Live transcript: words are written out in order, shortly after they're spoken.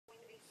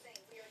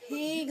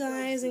Hey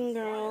guys and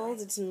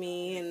girls, it's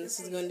me, and this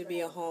is going to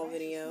be a haul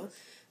video.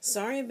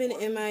 Sorry I've been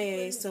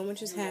MIA, so much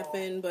has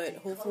happened, but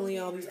hopefully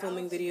I'll be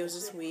filming videos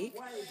this week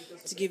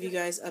to give you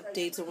guys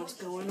updates on what's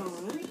going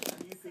on.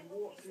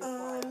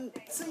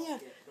 So yeah,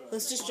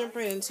 let's just jump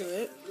right into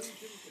it.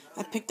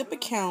 I picked up a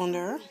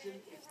calendar.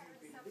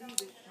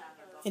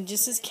 It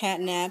just says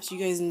cat naps. You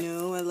guys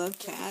know I love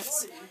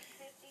cats.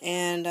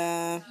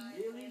 And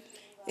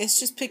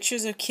it's just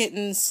pictures of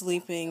kittens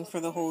sleeping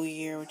for the whole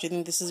year, which I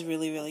think this is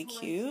really, really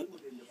cute.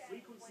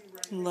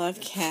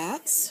 Love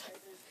cats.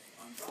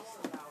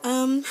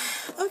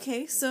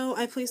 Okay, so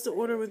I placed an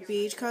order with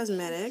BH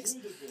Cosmetics,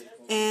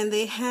 and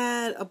they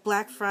had a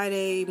Black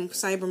Friday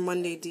Cyber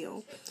Monday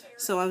deal.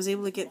 So I was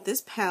able to get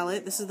this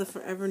palette. This is the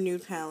Forever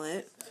Nude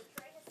palette.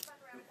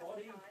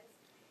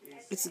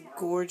 It's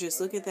gorgeous.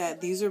 Look at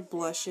that. These are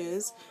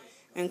blushes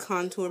and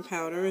contour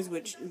powders,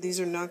 which these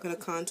are not going to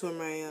contour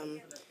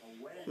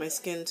my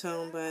skin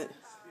tone, but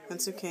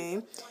that's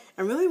okay.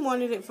 I really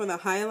wanted it for the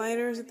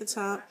highlighters at the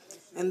top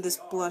and this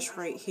blush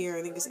right here.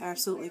 I think is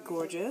absolutely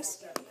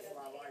gorgeous.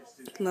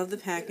 Love the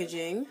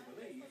packaging.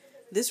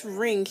 This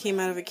ring came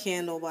out of a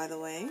candle, by the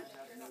way.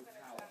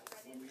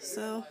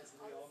 So,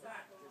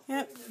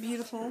 yep,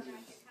 beautiful.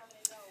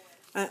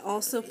 I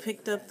also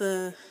picked up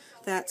the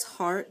That's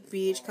Heart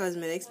BH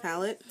Cosmetics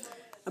palette.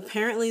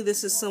 Apparently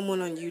this is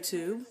someone on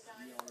YouTube.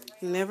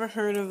 Never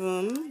heard of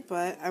them,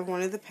 but I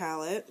wanted the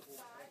palette.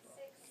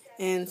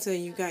 And so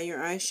you got your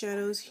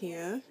eyeshadows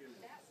here,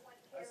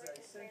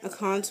 a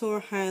contour,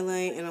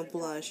 highlight, and a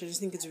blush. I just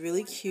think it's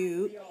really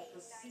cute.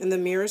 And the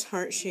mirror's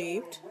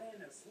heart-shaped.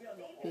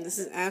 And this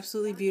is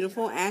absolutely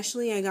beautiful.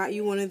 Ashley, I got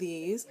you one of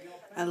these.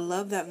 I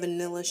love that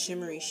vanilla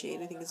shimmery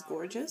shade. I think it's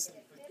gorgeous.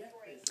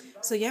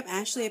 So yep,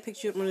 Ashley, I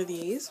picked you up one of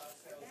these.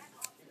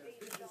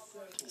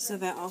 So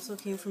that also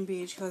came from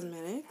BH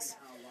Cosmetics.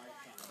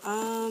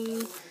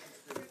 I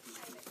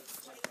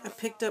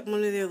picked up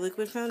one of their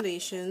liquid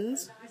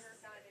foundations.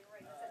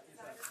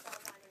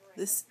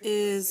 This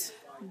is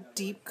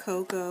Deep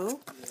Cocoa,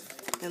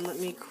 and let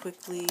me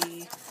quickly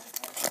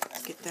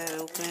get that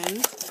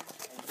open.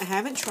 I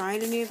haven't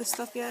tried any of the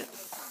stuff yet,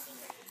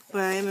 but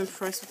I am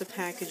impressed with the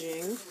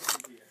packaging.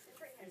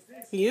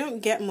 You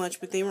don't get much,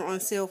 but they were on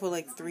sale for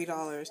like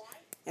 $3,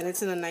 and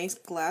it's in a nice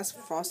glass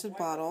frosted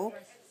bottle,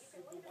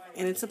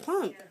 and it's a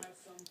pump.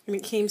 I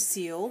mean, it came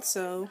sealed,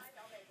 so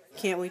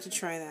can't wait to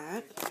try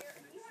that.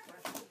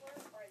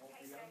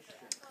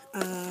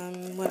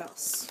 What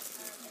else?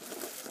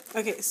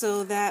 Okay,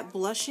 so that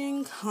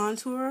blushing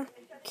contour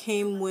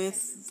came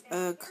with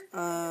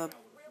a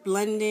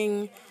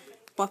blending,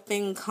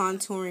 buffing,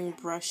 contouring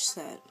brush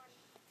set.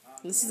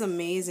 This is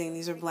amazing.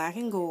 These are black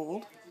and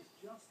gold.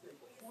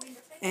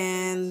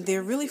 And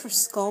they're really for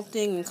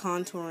sculpting and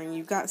contouring.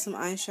 You've got some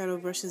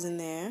eyeshadow brushes in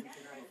there.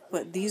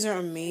 But these are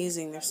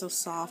amazing. They're so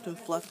soft and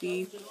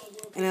fluffy.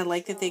 And I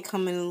like that they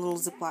come in a little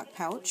Ziploc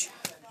pouch.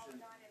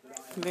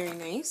 Very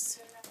nice.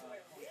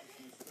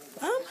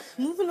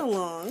 Moving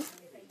along.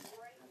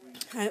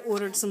 I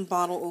ordered some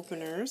bottle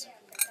openers,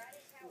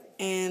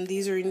 and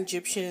these are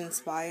Egyptian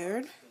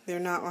inspired. They're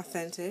not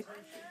authentic,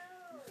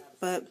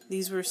 but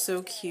these were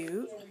so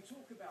cute.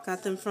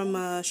 Got them from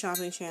a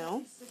shopping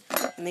channel,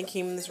 and they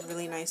came in this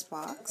really nice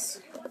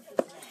box.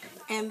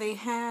 And they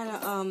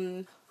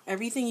had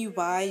everything you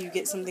buy, you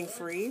get something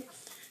free.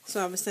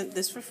 So I was sent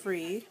this for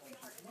free.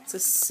 It's a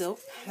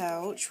silk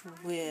pouch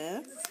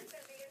with,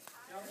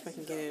 if I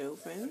can get it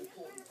open,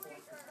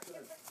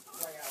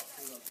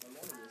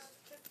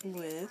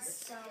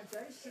 with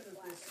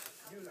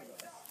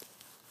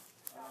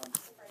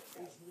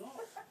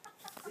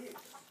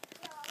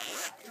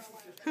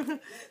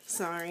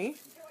sorry,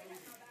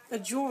 a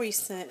jewelry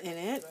set in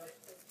it.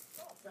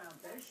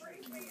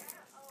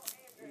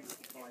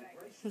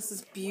 This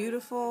is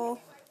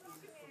beautiful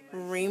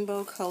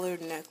rainbow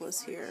colored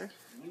necklace here.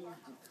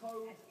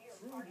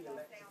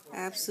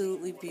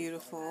 Absolutely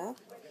beautiful.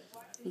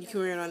 You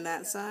can wear it on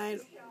that side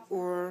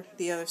or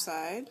the other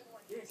side.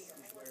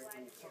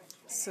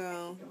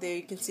 So there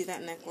you can see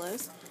that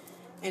necklace,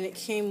 and it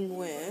came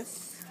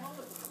with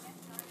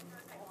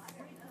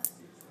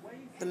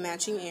the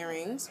matching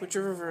earrings, which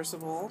are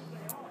reversible.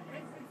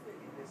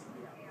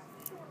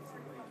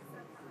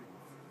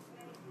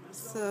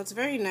 So it's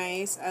very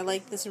nice. I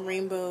like this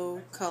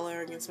rainbow color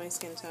against my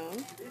skin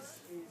tone.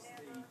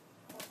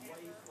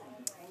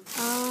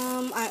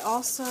 I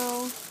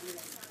also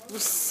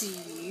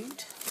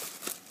received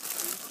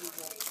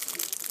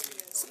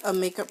a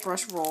makeup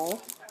brush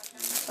roll.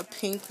 A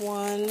pink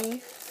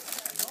one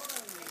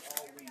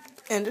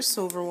and a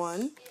silver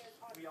one.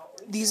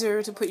 These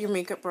are to put your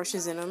makeup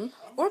brushes in them,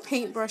 or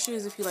paint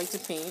brushes if you like to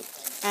paint.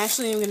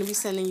 Actually, I'm going to be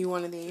sending you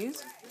one of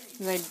these.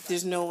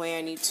 There's no way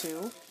I need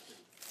two.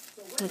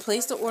 I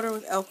placed the order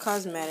with Elf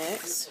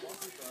Cosmetics,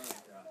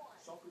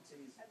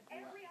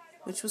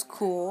 which was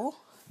cool.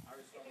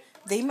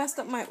 They messed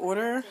up my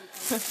order,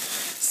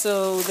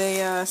 so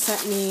they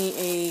sent me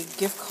a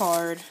gift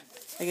card,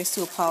 I guess,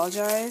 to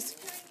apologize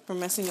for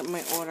messing up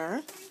my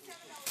order.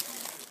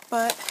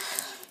 But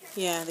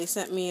yeah, they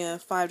sent me a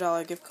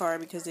 $5 gift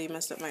card because they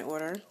messed up my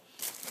order.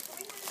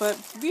 But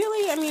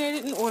really, I mean, I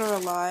didn't order a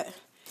lot.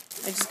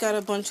 I just got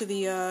a bunch of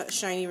the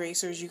shiny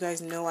erasers. You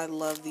guys know I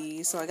love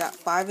these. So I got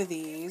 5 of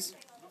these.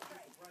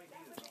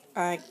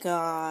 I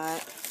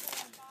got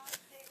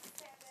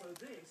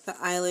the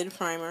eyelid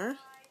primer.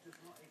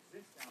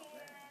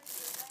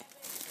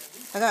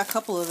 I got a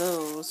couple of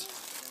those.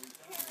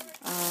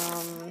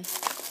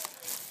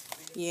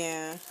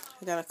 Yeah,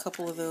 I got a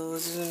couple of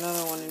those. There's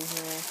another one in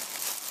here.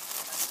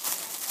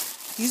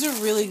 These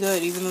are really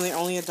good, even though they're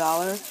only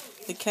 $1.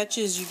 The catch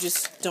is you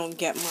just don't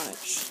get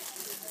much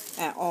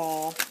at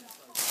all.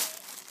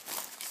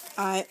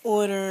 I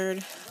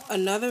ordered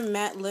another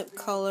matte lip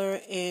color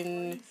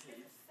in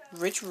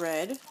Rich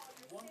Red.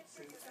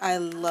 I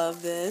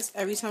love this.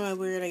 Every time I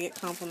wear it, I get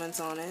compliments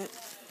on it.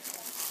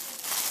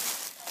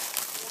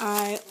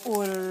 I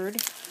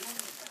ordered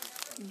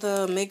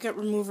the makeup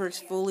remover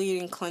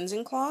exfoliating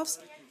cleansing cloths.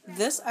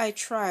 This I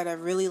tried. I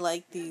really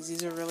like these.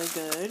 These are really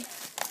good.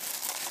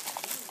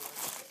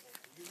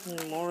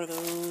 And more of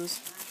those.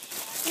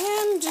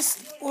 And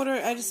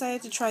I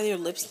decided to try their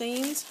lip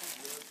stains.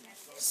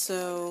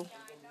 So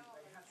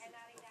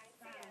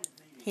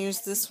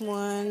here's this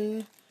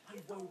one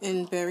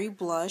in Berry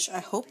Blush. I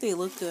hope they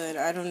look good.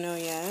 I don't know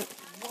yet.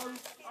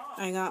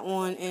 I got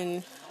one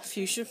in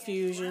Fuchsia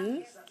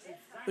Fusion,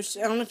 which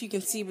I don't know if you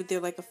can see, but they're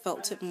like a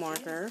felt tip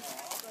marker.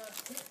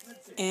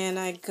 And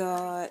I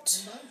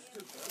got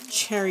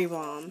Cherry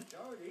Bomb.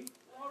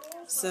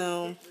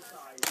 So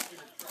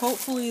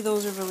hopefully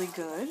those are really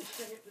good.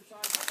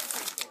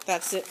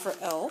 That's it for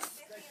e.l.f.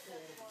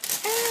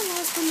 And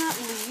last but not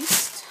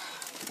least,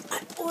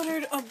 I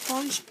ordered a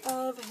bunch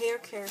of hair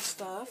care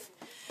stuff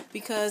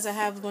because I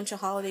have a bunch of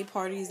holiday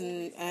parties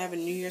and I have a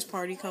New Year's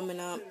party coming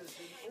up.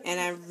 And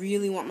I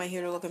really want my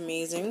hair to look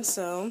amazing.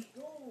 So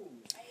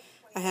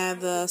I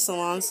have the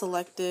Salon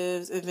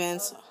Selectives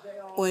Advanced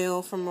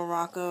Oil from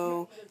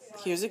Morocco.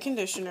 Here's a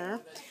conditioner.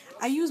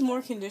 I use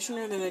more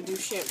conditioner than I do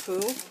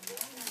shampoo.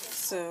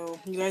 So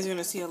you guys are going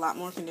to see a lot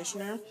more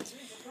conditioner.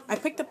 I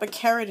picked up a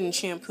keratin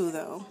shampoo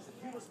though.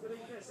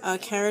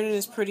 Keratin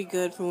is pretty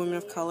good for women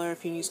of color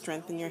if you need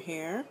strength in your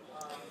hair.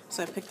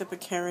 So I picked up a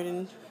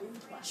keratin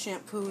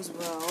shampoo as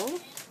well.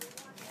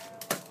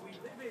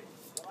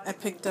 I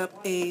picked up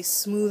a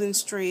smooth and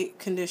straight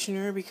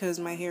conditioner because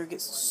my hair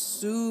gets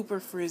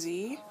super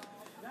frizzy.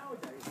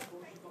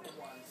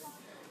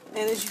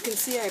 And as you can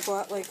see, I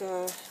bought like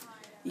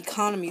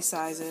economy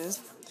sizes.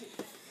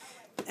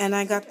 And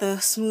I got the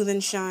Smooth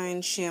and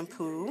Shine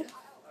shampoo.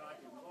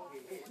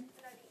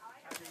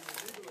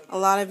 A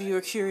lot of you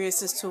are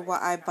curious as to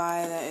what I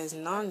buy that is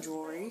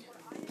non-jewelry.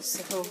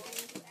 So,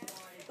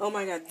 oh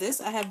my god, this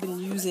I have been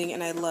using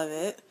and I love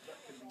it.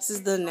 This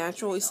is the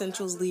Natural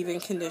Essentials Leave-In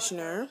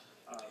Conditioner.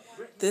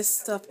 This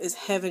stuff is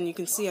heaven. You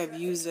can see I've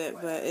used it,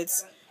 but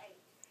it's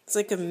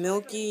like a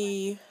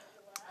milky,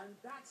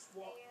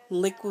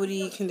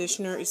 liquidy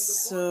conditioner. It's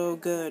so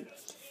good.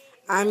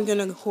 I'm going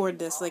to hoard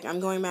this. Like,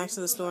 I'm going back to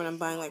the store and I'm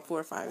buying like 4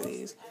 or 5 of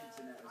these.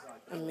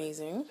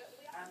 Amazing.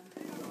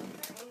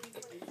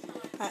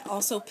 I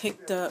also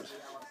picked up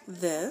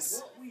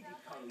this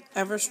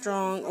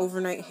Everstrong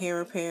Overnight Hair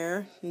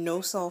Repair.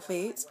 No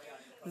sulfates.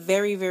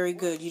 Very, very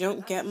good. You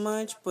don't get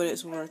much, but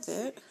it's worth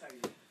it.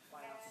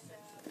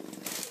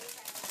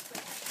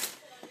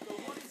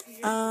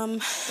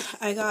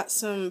 I got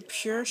some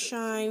Pure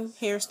Shine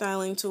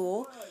hairstyling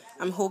tool.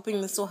 I'm hoping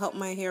this will help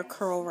my hair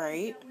curl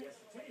right,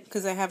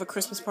 because I have a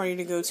Christmas party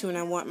to go to and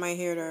I want my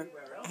hair to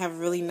have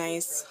really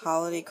nice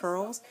holiday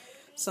curls.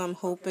 So I'm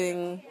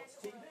hoping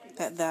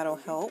that that'll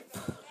help.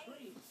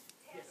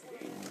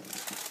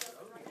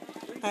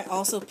 I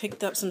also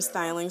picked up some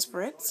styling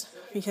spritz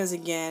because,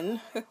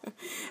 again,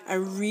 I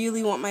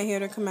really want my hair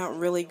to come out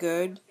really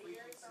good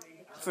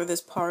for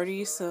this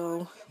party,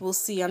 so we'll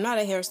see. I'm not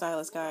a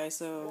hairstylist, guys,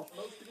 so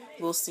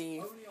we'll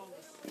see.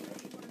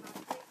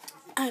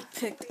 I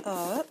picked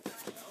up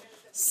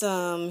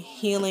some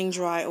Healing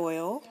Dry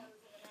Oil.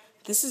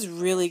 This is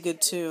really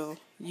good, too.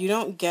 You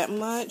don't get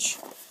much,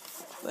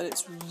 but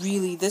it's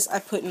really... This I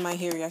put in my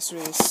hair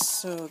yesterday. It's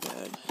so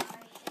good.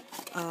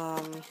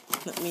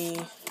 Let me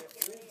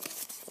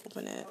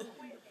open it.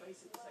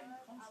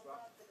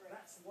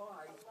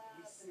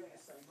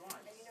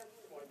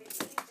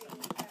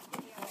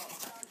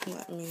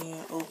 Let me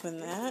open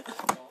that.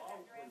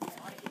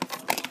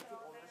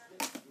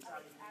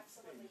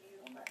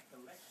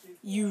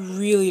 You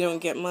really don't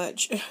get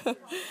much.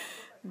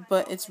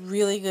 But it's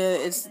really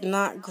good. It's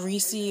not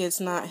greasy, it's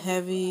not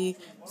heavy,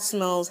 it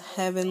smells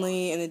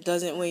heavenly, and it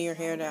doesn't weigh your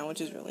hair down,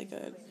 which is really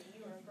good.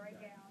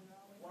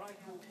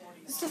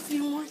 Just a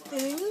few more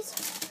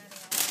things.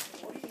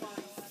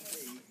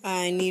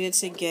 I needed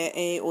to get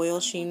a oil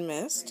sheen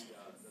mist.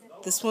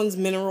 This one's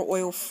mineral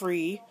oil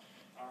free.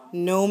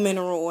 No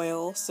mineral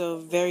oil, so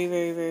very,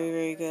 very, very,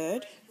 very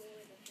good.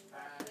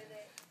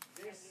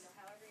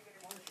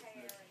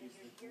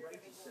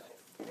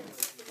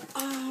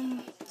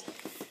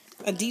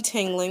 A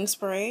detangling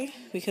spray,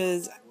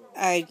 because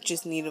I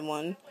just needed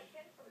one.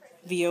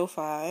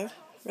 VO5.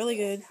 Really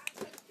good.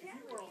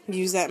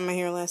 Used that in my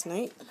hair last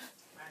night.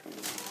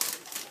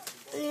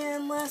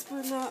 And last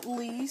but not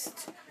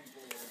least,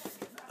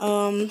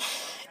 a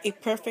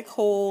Perfect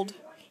Hold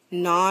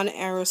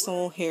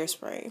non-aerosol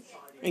hairspray.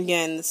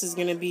 Again, this is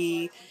going to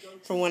be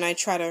for when I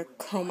try to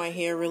curl my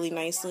hair really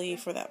nicely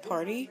for that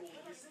party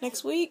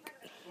next week.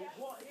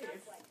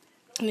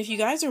 And if you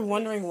guys are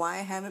wondering why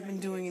I haven't been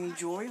doing any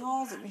jewelry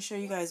hauls, let me show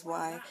you guys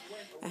why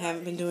I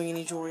haven't been doing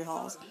any jewelry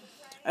hauls.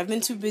 I've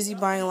been too busy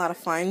buying a lot of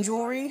fine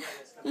jewelry.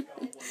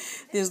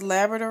 There's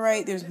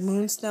labradorite, there's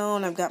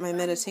moonstone, I've got my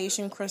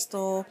meditation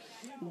crystal,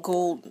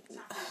 gold.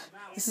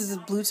 This is a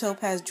blue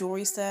topaz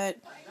jewelry set.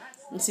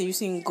 And so you're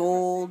seeing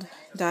gold,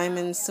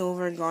 diamond,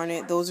 silver,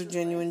 garnet. Those are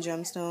genuine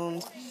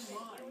gemstones.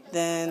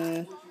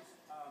 Then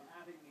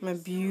my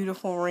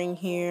beautiful ring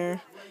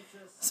here.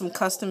 Some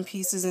custom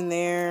pieces in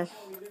there.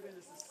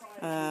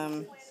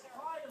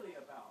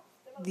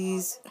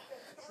 These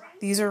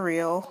are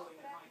real.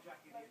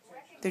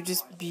 They're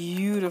just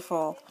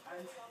beautiful.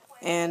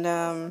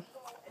 And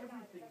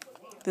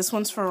this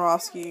one's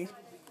Swarovski.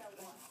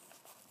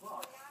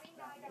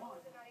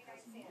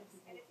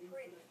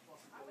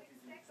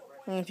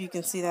 I don't know if you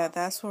can see that.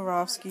 That's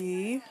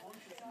Swarovski.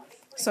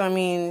 So, I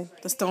mean,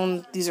 the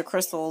stone, these are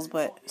crystals,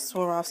 but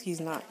Swarovski's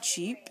not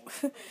cheap.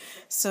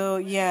 So,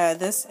 yeah,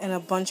 this and a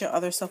bunch of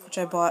other stuff which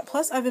I bought.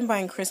 Plus, I've been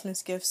buying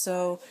Christmas gifts,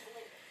 so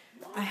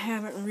I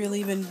haven't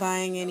really been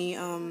buying any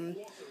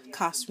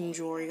costume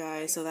jewelry,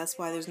 guys. So that's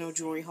why there's no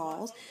jewelry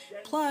hauls.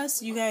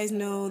 Plus, you guys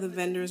know the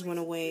vendors went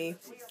away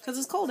because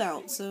it's cold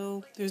out,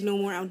 so there's no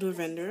more outdoor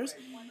vendors.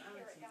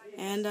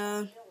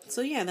 And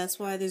so yeah, that's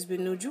why there's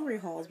been no jewelry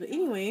hauls. But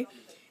anyway,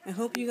 I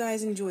hope you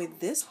guys enjoyed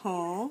this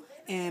haul,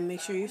 and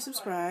make sure you're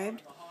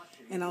subscribed,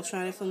 and I'll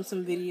try to film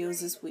some videos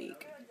this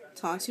week.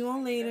 Talk to you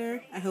all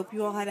later. I hope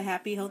you all had a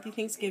happy, healthy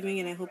Thanksgiving,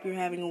 and I hope you're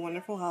having a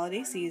wonderful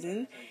holiday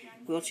season.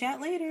 We'll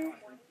chat later.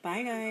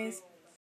 Bye, guys.